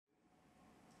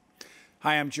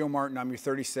Hi, I'm Joe Martin. I'm your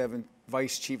 37th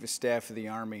Vice Chief of Staff of the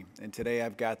Army, and today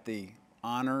I've got the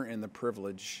honor and the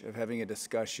privilege of having a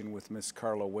discussion with Miss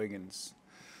Carla Wiggins.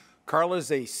 Carla is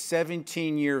a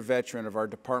 17-year veteran of our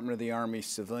Department of the Army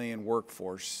civilian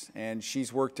workforce, and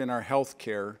she's worked in our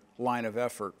healthcare line of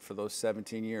effort for those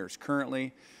 17 years.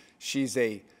 Currently, she's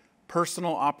a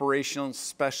personal operations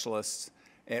specialist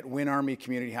at Wynn Army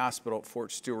Community Hospital at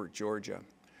Fort Stewart, Georgia.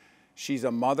 She's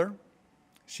a mother,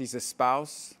 she's a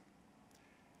spouse,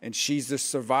 and she's the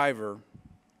survivor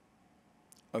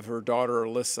of her daughter,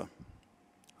 Alyssa,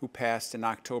 who passed in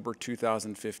October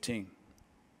 2015.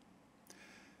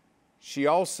 She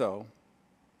also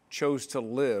chose to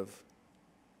live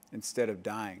instead of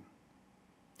dying.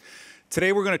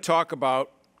 Today we're going to talk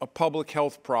about a public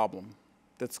health problem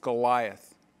that's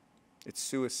Goliath. It's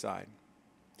suicide.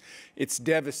 It's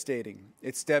devastating.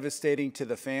 It's devastating to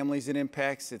the families it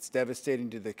impacts. It's devastating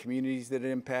to the communities that it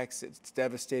impacts. It's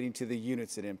devastating to the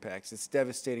units it impacts. It's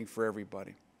devastating for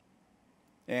everybody.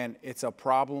 And it's a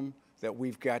problem that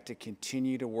we've got to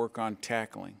continue to work on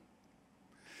tackling.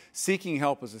 Seeking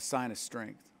help is a sign of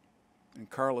strength. And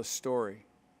Carla's story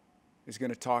is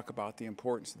going to talk about the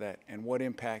importance of that and what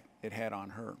impact it had on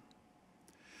her.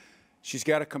 She's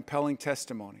got a compelling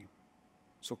testimony.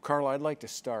 So Carla, I'd like to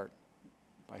start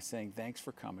by saying thanks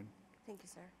for coming. Thank you,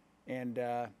 sir.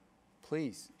 And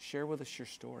please share with us your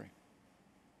story.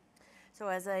 So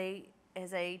as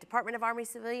a Department of Army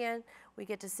civilian, we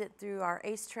get to sit through our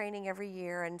ACE training every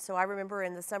year. And so I remember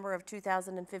in the summer of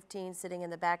 2015, sitting in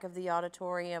the back of the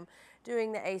auditorium,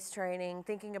 doing the ACE training,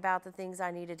 thinking about the things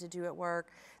I needed to do at work,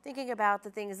 thinking about the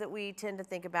things that we tend to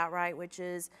think about, right, which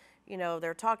is, you know,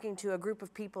 they're talking to a group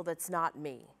of people that's not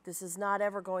me. This is not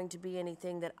ever going to be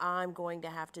anything that I'm going to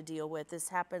have to deal with. This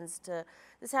happens to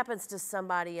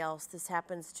somebody else. This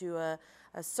happens to a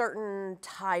certain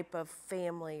type of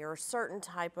family or a certain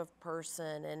type of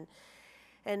person.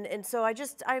 And so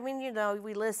I mean, you know,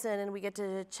 we listen and we get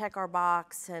to check our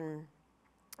box and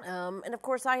of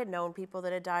course I had known people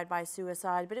that had died by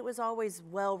suicide, but it was always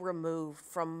well removed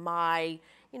from my,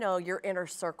 you know, your inner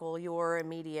circle, your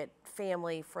immediate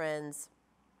family, friends.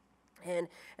 And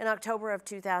in October of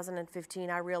 2015,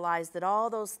 I realized that all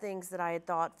those things that I had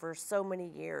thought for so many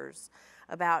years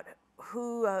about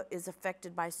who is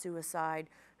affected by suicide,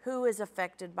 who is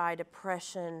affected by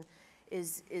depression,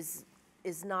 is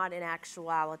not in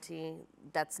actuality.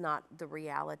 That's not the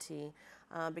reality.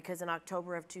 Because in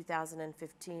October of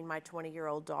 2015, my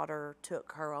 20-year-old daughter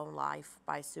took her own life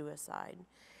by suicide.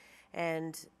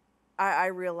 And I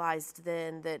realized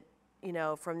then that, you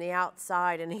know, from the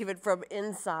outside and even from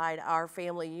inside our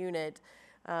family unit,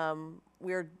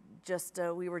 we were just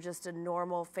a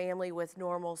normal family with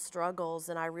normal struggles.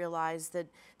 And I realized that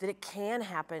it can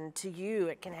happen to you,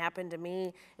 it can happen to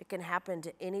me, it can happen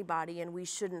to anybody, and we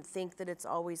shouldn't think that it's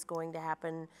always going to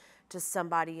happen to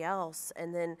somebody else.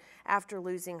 And then after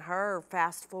losing her,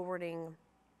 fast forwarding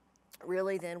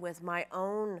really then with my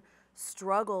own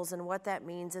struggles and what that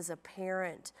means as a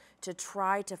parent to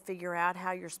try to figure out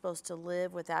how you're supposed to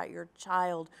live without your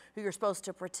child who you're supposed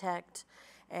to protect,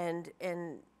 and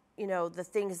you know, the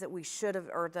things that we should have,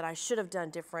 or that I should have done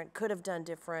different, could have done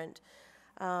different.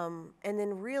 And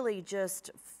then really just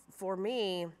for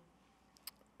me,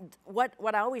 what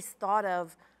I always thought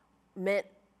of meant,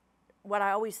 what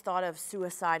I always thought of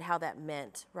suicide, how that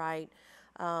meant, right?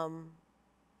 And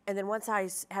then once I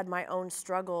had my own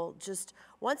struggle, just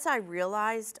once I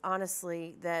realized,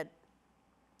 honestly, that,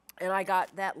 and I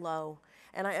got that low,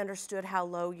 and I understood how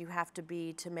low you have to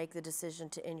be to make the decision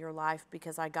to end your life,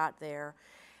 because I got there.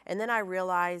 And then I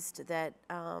realized that,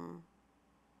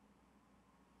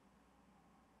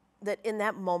 that in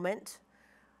that moment,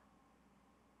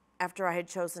 after I had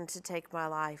chosen to take my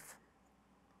life,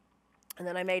 and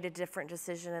then I made a different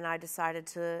decision and I decided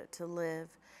to live.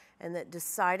 And that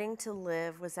deciding to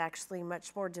live was actually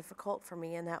much more difficult for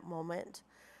me in that moment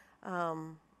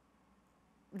than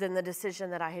the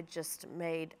decision that I had just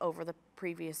made over the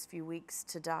previous few weeks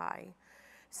to die.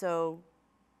 So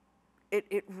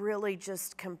it really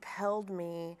just compelled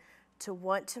me to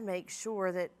want to make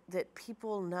sure that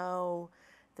people know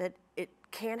that it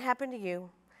can happen to you,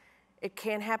 it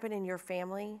can happen in your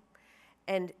family,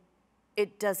 and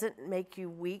it doesn't make you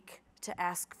weak to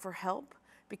ask for help,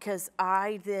 because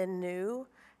I then knew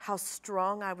how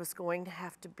strong I was going to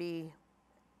have to be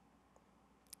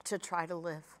to try to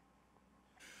live.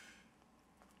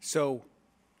 So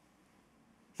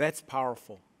that's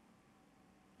powerful.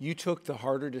 You took the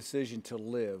harder decision to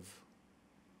live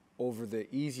over the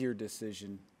easier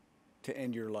decision to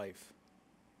end your life.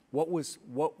 What was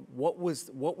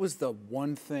the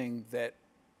one thing that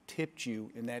tipped you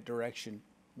in that direction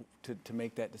to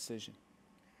make that decision?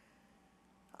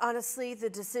 Honestly,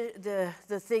 the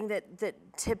thing that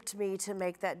tipped me to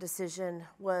make that decision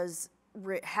was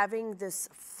having this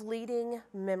fleeting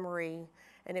memory,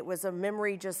 and it was a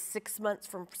memory just 6 months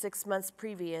from 6 months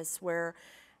previous, where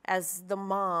as the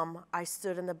mom, I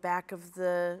stood in the back of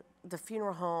the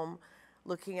funeral home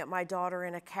looking at my daughter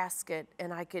in a casket,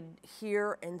 and I could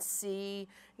hear and see,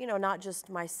 you know, not just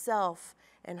myself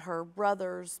and her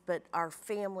brothers, but our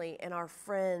family and our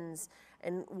friends,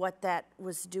 and what that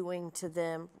was doing to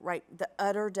them, right? The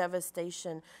utter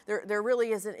devastation. There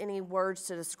really isn't any words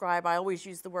to describe. I always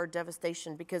use the word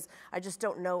devastation because I just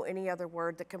don't know any other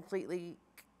word that completely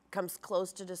comes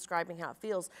close to describing how it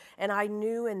feels. And I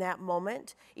knew in that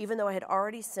moment, even though I had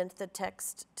already sent the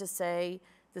text to say,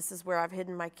 this is where I've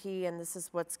hidden my key and this is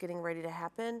what's getting ready to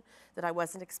happen, that I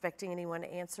wasn't expecting anyone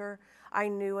to answer. I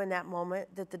knew in that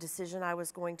moment that the decision I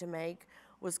was going to make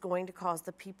was going to cause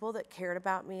the people that cared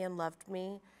about me and loved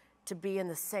me to be in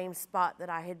the same spot that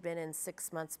I had been in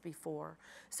 6 months before.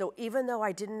 So even though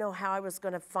I didn't know how I was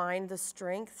going to find the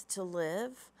strength to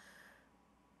live,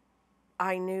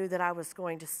 I knew that I was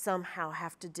going to somehow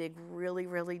have to dig really,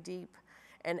 really deep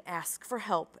and ask for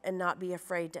help, and not be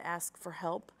afraid to ask for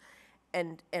help,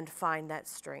 and find that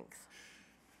strength.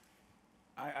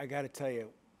 I got to tell you,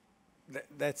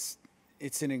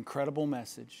 it's an incredible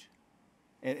message.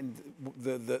 And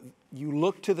you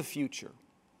look to the future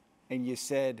and you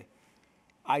said,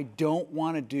 I don't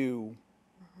want to do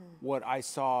what I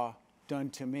saw done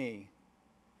to me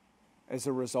as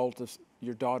a result of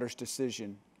your daughter's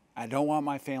decision. I don't want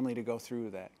my family to go through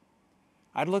that.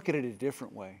 I'd look at it a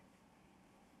different way.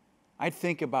 I'd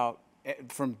think about,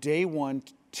 from day one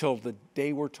till the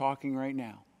day we're talking right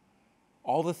now,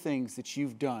 all the things that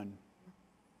you've done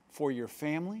for your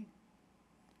family,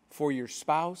 for your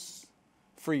spouse,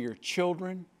 for your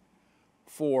children,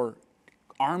 for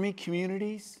Army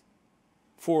communities,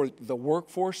 for the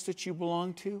workforce that you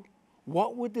belong to.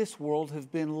 What would this world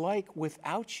have been like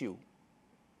without you?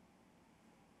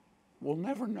 We'll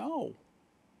never know,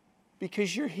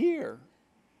 because you're here.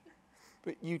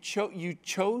 But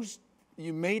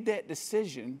you made that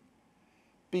decision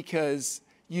because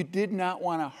you did not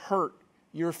want to hurt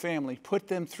your family, put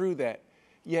them through that.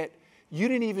 Yet you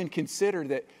didn't even consider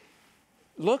that,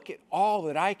 look at all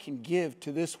that I can give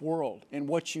to this world and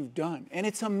what you've done. And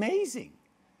it's amazing.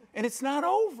 And it's not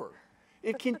over.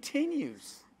 It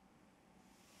continues.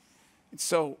 And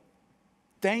so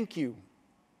thank you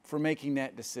for making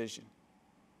that decision,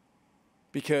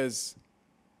 because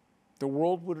the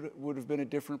world would have been a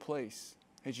different place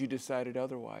had you decided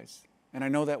otherwise. And I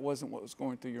know that wasn't what was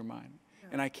going through your mind. No.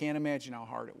 And I can't imagine how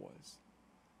hard it was.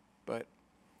 But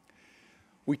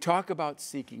we talk about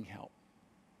seeking help.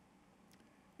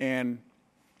 And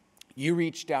you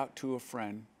reached out to a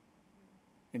friend,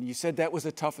 and you said that was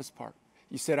the toughest part.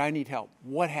 You said, I need help.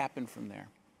 What happened from there?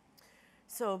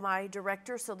 So my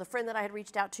director, so the friend that I had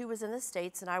reached out to was in the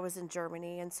States, and I was in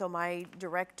Germany. And so my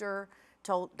director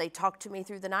they talked to me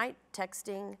through the night,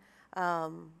 texting,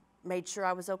 made sure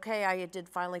I was okay. I did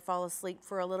finally fall asleep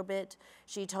for a little bit.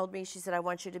 She told me, she said, I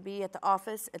want you to be at the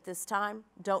office at this time.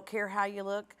 Don't care how you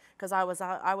look, because I was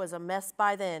a mess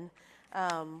by then.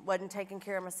 Wasn't taking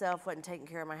care of myself, wasn't taking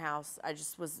care of my house. I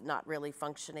just was not really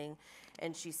functioning.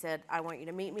 And she said, I want you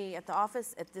to meet me at the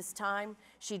office at this time.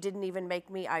 She didn't even make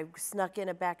me, I snuck in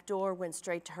a back door, went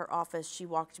straight to her office. She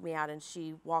walked me out and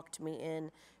she walked me in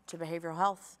to behavioral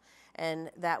health.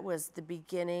 And that was the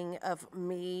beginning of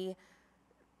me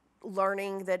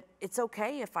learning that it's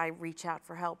okay if I reach out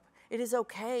for help. It is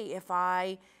okay if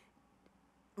my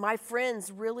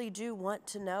friends really do want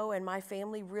to know, and my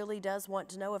family really does want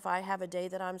to know if I have a day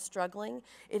that I'm struggling.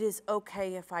 It is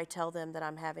okay if I tell them that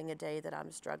I'm having a day that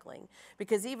I'm struggling.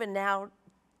 Because even now,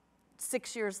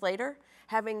 6 years later,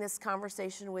 having this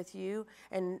conversation with you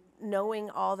and knowing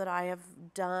all that I have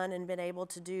done and been able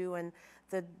to do, and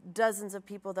the dozens of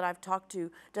people that I've talked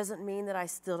to, doesn't mean that I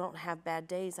still don't have bad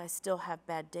days. I still have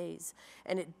bad days.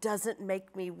 And it doesn't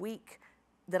make me weak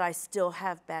that I still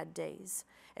have bad days.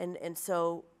 And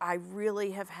so I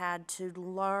really have had to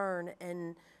learn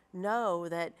and know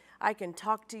that I can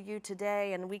talk to you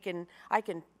today, and I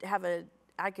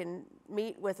can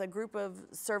meet with a group of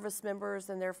service members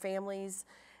and their families,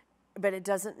 but it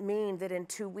doesn't mean that in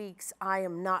 2 weeks I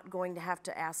am not going to have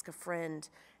to ask a friend,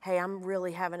 hey, I'm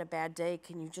really having a bad day.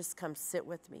 Can you just come sit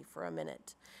with me for a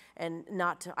minute? And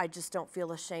I just don't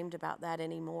feel ashamed about that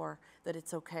anymore, that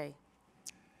it's okay.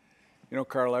 You know,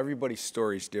 Carla, everybody's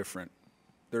story is different.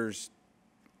 There's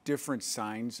different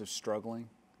signs of struggling.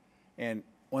 And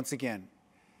once again,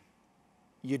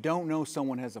 you don't know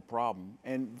someone has a problem,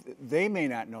 and they may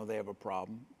not know they have a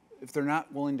problem if they're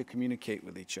not willing to communicate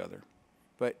with each other.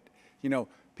 But, you know,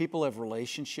 People have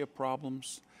relationship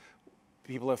problems.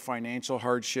 People have financial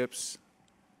hardships.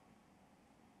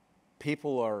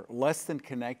 People are less than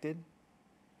connected.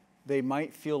 They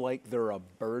might feel like they're a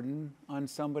burden on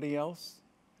somebody else,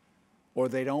 or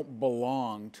they don't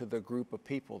belong to the group of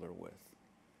people they're with.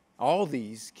 All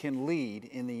these can lead,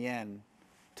 in the end,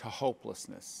 to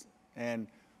hopelessness. And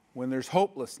when there's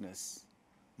hopelessness,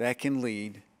 that can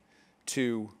lead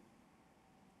to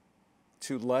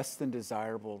less than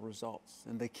desirable results.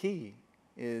 And the key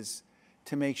is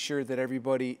to make sure that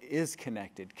everybody is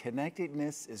connected.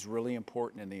 Connectedness is really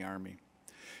important in the Army.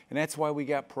 And that's why we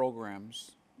got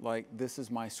programs like This Is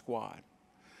My Squad.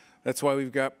 That's why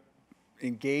we've got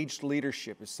engaged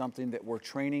leadership is something that we're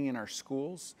training in our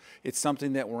schools. It's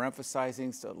something that we're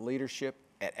emphasizing, so leadership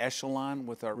at echelon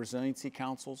with our resiliency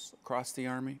councils across the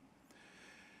Army.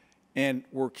 And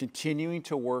we're continuing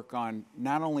to work on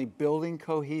not only building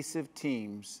cohesive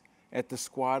teams at the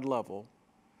squad level,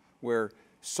 where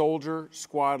soldier,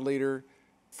 squad leader,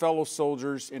 fellow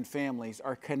soldiers, and families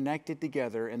are connected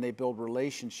together and they build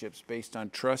relationships based on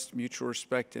trust, mutual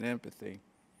respect, and empathy,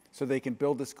 so they can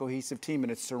build this cohesive team.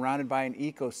 And it's surrounded by an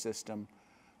ecosystem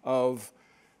of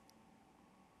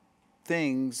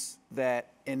things that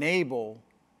enable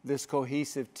this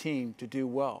cohesive team to do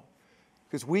well.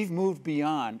 Because we've moved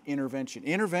beyond intervention.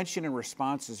 Intervention and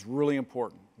response is really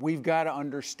important. We've got to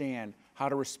understand how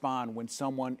to respond when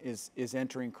someone is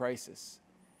entering crisis.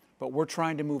 But we're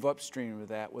trying to move upstream with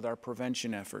that with our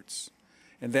prevention efforts.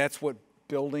 And that's what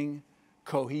building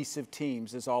cohesive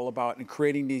teams is all about, and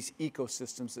creating these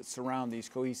ecosystems that surround these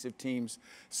cohesive teams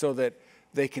so that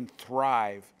they can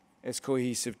thrive as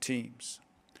cohesive teams.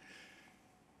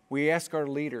 We ask our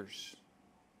leaders,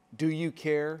 do you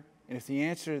care? And if the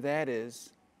answer to that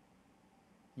is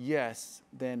yes,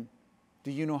 then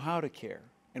do you know how to care?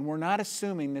 And we're not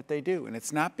assuming that they do. And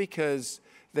it's not because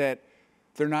that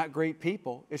they're not great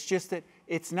people. It's just that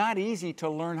it's not easy to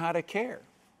learn how to care.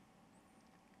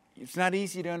 It's not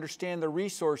easy to understand the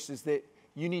resources that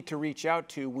you need to reach out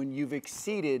to when you've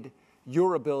exceeded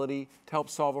your ability to help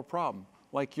solve a problem.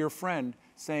 Like your friend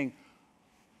saying,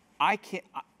 I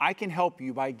can help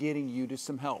you by getting you to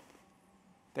some help.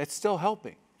 That's still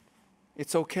helping.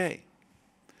 It's okay.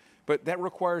 But that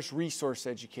requires resource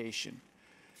education.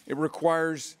 It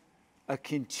requires a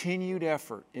continued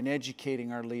effort in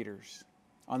educating our leaders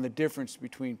on the difference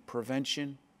between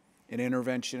prevention and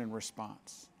intervention and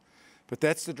response. But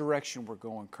that's the direction we're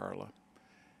going, Carla.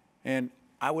 And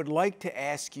I would like to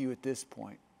ask you at this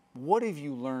point, what have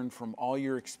you learned from all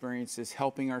your experiences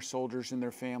helping our soldiers and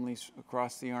their families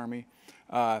across the Army,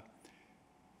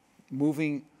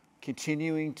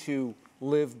 continuing to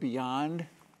live beyond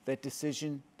that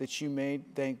decision that you made,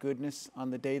 thank goodness, on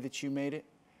the day that you made it?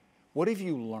 What have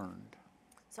you learned?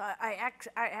 So I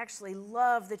actually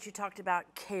love that you talked about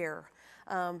care,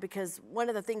 because one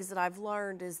of the things that I've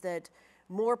learned is that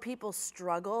more people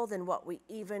struggle than what we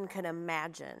even can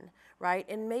imagine, right?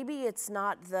 And maybe it's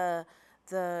not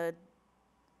maybe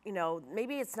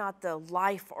it's not the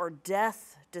life or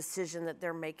death decision that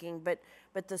they're making, but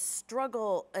the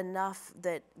struggle enough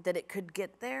that it could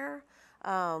get there.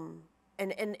 And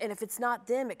if it's not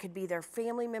them, it could be their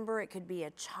family member, it could be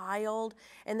a child,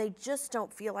 and they just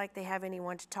don't feel like they have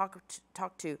anyone to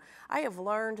talk to. I have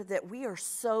learned that we are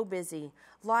so busy.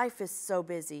 Life is so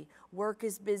busy. Work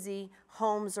is busy.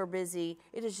 Homes are busy.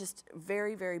 It is just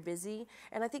very, very busy.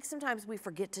 And I think sometimes we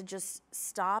forget to just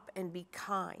stop and be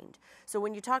kind. So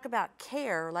when you talk about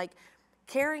care, like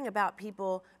caring about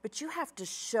people, but you have to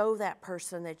show that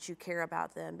person that you care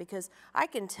about them, because I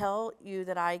can tell you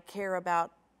that I care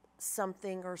about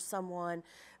something or someone,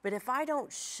 but if I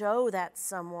don't show that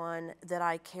someone that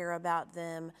I care about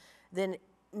them, then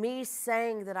me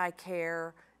saying that I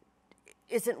care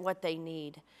isn't what they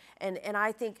need. And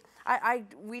I think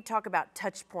we talk about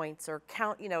touch points or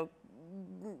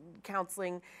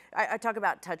counseling. I talk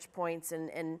about touch points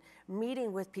and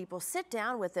meeting with people. Sit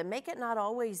down with them. Make it not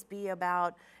always be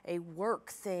about a work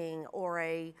thing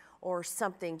or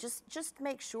something. Just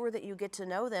make sure that you get to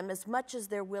know them as much as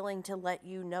they're willing to let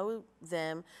you know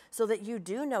them, so that you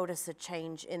do notice a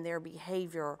change in their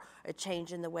behavior, a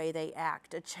change in the way they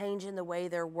act, a change in the way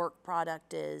their work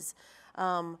product is.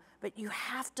 But you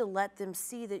have to let them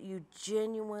see that you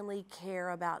genuinely care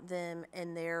about them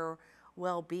and their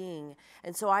well-being.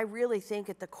 And so I really think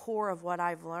at the core of what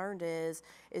I've learned is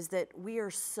that we are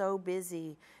so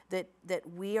busy that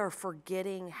we are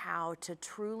forgetting how to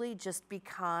truly just be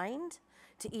kind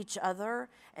to each other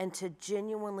and to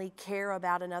genuinely care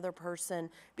about another person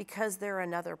because they're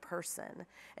another person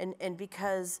and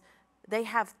because they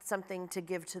have something to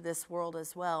give to this world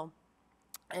as well.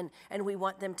 And we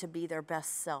want them to be their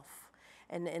best self.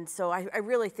 And so I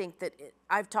really think that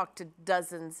I've talked to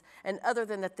dozens, and other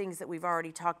than the things that we've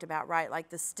already talked about, right, like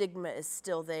the stigma is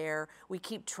still there. We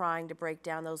keep trying to break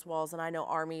down those walls, and I know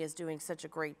Army is doing such a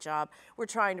great job. We're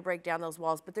trying to break down those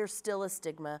walls, but there's still a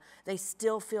stigma. They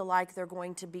still feel like they're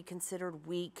going to be considered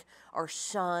weak or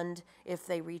shunned if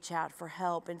they reach out for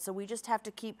help. And so we just have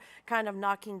to keep kind of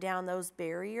knocking down those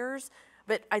barriers.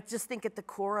 But I just think at the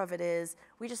core of it is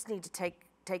we just need to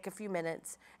take a few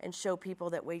minutes and show people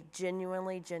that we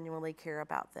genuinely care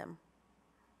about them.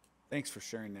 Thanks for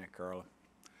sharing that, Carla.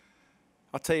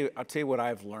 I'll tell you what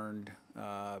I've learned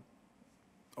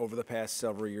over the past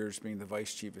several years being the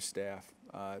Vice Chief of Staff.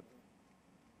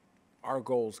 Our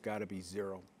goal's got to be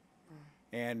 0.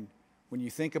 And when you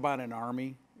think about an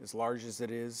Army, as large as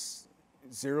it is,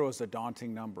 0 is a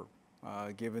daunting number,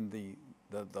 given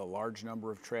the large number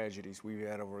of tragedies we've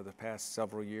had over the past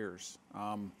several years.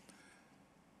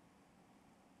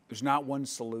 There's not one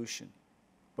solution,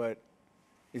 but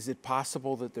is it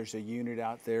possible that there's a unit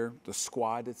out there, the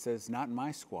squad, that says, not in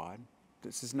my squad,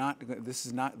 this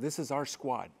is our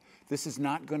squad. This is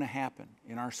not going to happen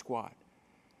in our squad.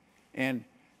 And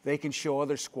they can show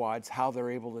other squads how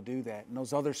they're able to do that. And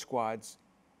those other squads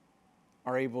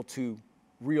are able to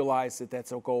realize that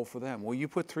that's a goal for them. Well, you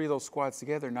put 3 of those squads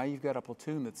together, now you've got a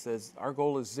platoon that says, our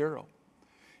goal is 0.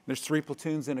 There's 3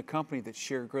 platoons in a company that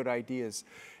share good ideas.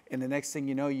 And the next thing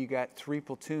you know, you got 3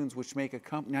 platoons which make a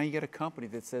company. Now you get a company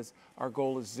that says, our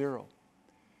goal is 0.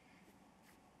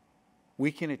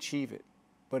 We can achieve it,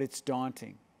 but it's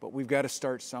daunting. But we've got to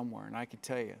start somewhere. And I can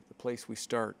tell you, the place we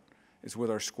start is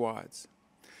with our squads.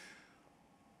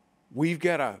 We've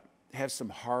got to have some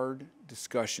hard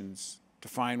discussions to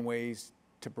find ways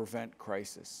to prevent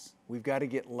crisis. We've got to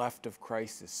get left of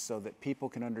crisis so that people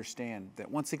can understand that,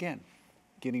 once again,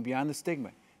 getting beyond the stigma,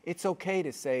 it's okay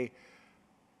to say,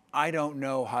 I don't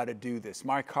know how to do this.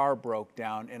 My car broke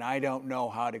down and I don't know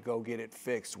how to go get it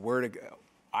fixed, where to go.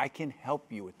 I can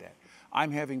help you with that.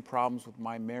 I'm having problems with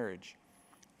my marriage.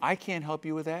 I can't help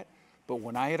you with that, but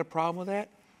when I had a problem with that,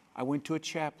 I went to a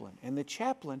chaplain, and the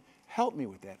chaplain helped me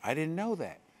with that. I didn't know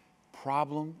that.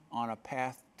 Problem on a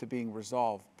path to being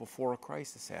resolved before a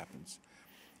crisis happens.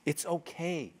 It's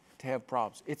okay to have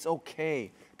problems. It's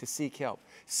okay to seek help.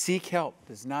 Seek help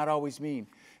does not always mean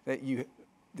that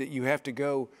you have to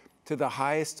go to the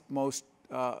highest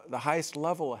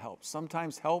level of help.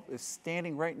 Sometimes help is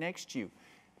standing right next to you.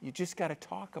 You just got to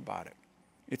talk about it.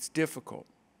 It's difficult.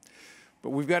 But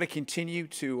we've got to continue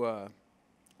to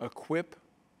equip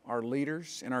our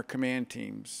leaders and our command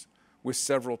teams with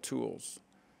several tools.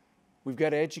 We've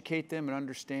got to educate them to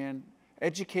understand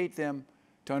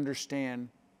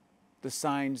the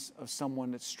signs of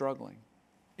someone that's struggling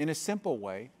in a simple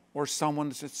way, or someone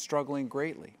that's struggling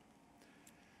greatly.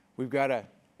 We've got to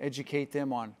educate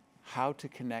them on how to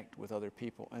connect with other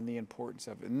people and the importance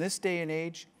of it. In this day and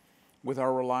age, with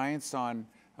our reliance on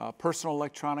personal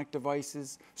electronic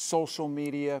devices, social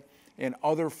media, and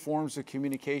other forms of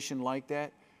communication like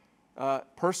that,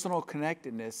 personal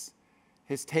connectedness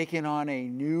has taken on a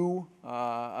new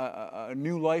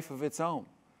life of its own.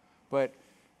 But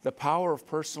the power of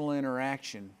personal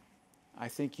interaction, I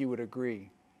think you would agree,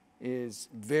 is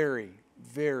very,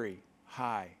 very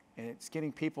high. And it's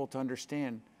getting people to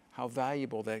understand how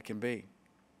valuable that can be.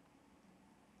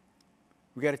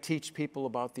 We've got to teach people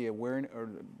about the awareness, or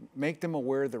make them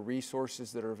aware of the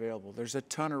resources that are available. There's a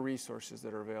ton of resources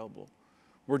that are available.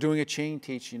 We're doing a chain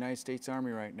teach United States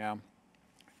Army right now,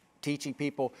 teaching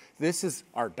people this is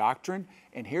our doctrine,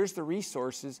 and here's the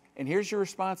resources, and here's your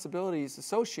responsibilities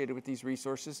associated with these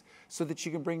resources so that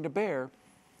you can bring to bear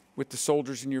with the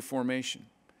soldiers in your formation.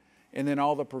 And then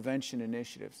all the prevention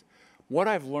initiatives. What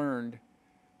I've learned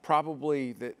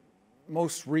probably that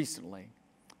most recently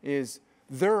is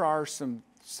there are some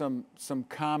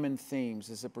common themes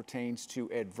as it pertains to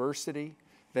adversity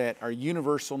that are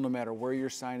universal no matter where you're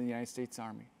assigned in the United States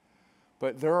Army.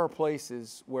 But there are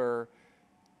places where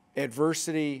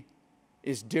adversity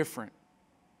is different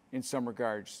in some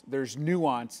regards. There's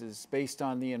nuances based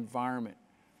on the environment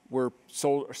where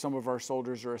some of our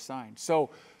soldiers are assigned. So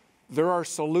there are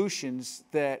solutions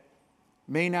that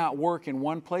may not work in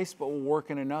one place but will work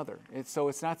in another. So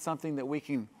it's not something that we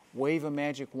can wave a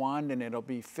magic wand and it'll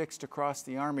be fixed across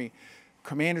the Army.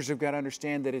 Commanders have got to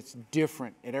understand that it's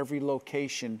different at every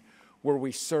location where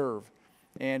we serve.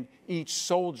 And each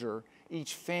soldier,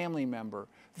 each family member,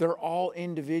 they're all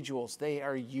individuals. They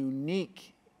are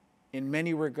unique in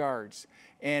many regards.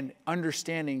 And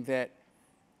understanding that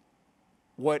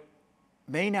what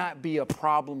may not be a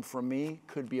problem for me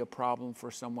could be a problem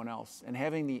for someone else. And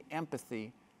having the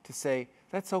empathy to say,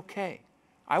 that's okay.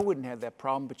 I wouldn't have that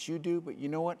problem, but you do. But you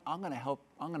know what? I'm going to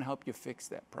help you fix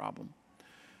that problem.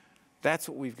 That's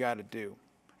what we've got to do,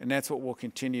 and that's what we'll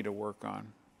continue to work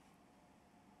on.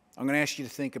 I'm going to ask you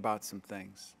to think about some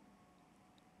things.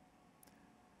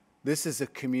 This is a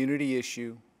community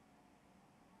issue,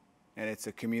 and it's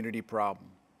a community problem,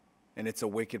 and it's a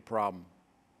wicked problem.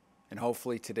 And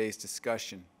hopefully today's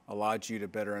discussion allowed you to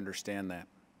better understand that.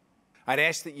 I'd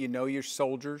ask that you know your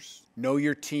soldiers, know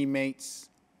your teammates.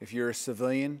 If you're a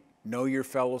civilian, know your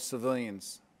fellow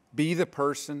civilians. Be the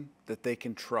person that they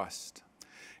can trust.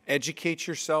 Educate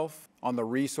yourself on the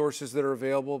resources that are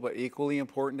available, but equally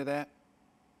important to that,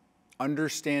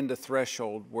 understand the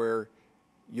threshold where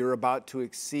you're about to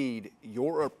exceed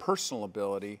your personal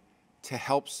ability to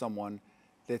help someone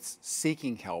that's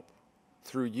seeking help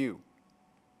through you.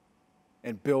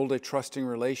 And build a trusting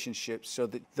relationship so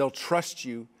that they'll trust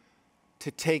you to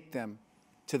take them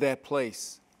to that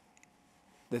place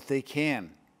that they can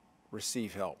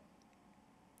receive help.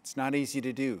 It's not easy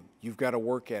to do. You've got to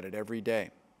work at it every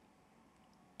day.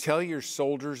 Tell your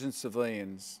soldiers and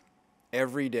civilians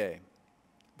every day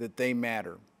that they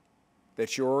matter,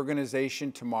 that your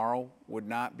organization tomorrow would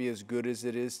not be as good as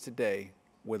it is today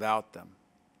without them,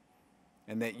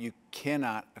 and that you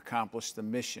cannot accomplish the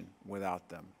mission without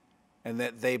them, and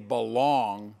that they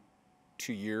belong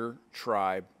to your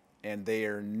tribe, and they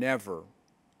are never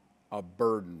a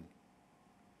burden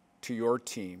to your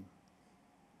team,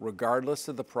 regardless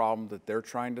of the problem that they're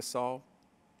trying to solve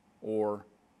or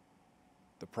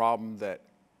the problem that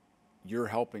you're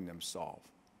helping them solve.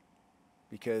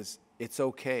 Because it's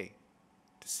okay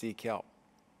to seek help.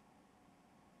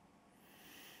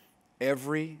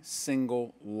 Every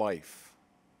single life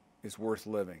is worth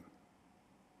living.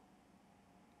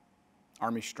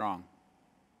 Army strong.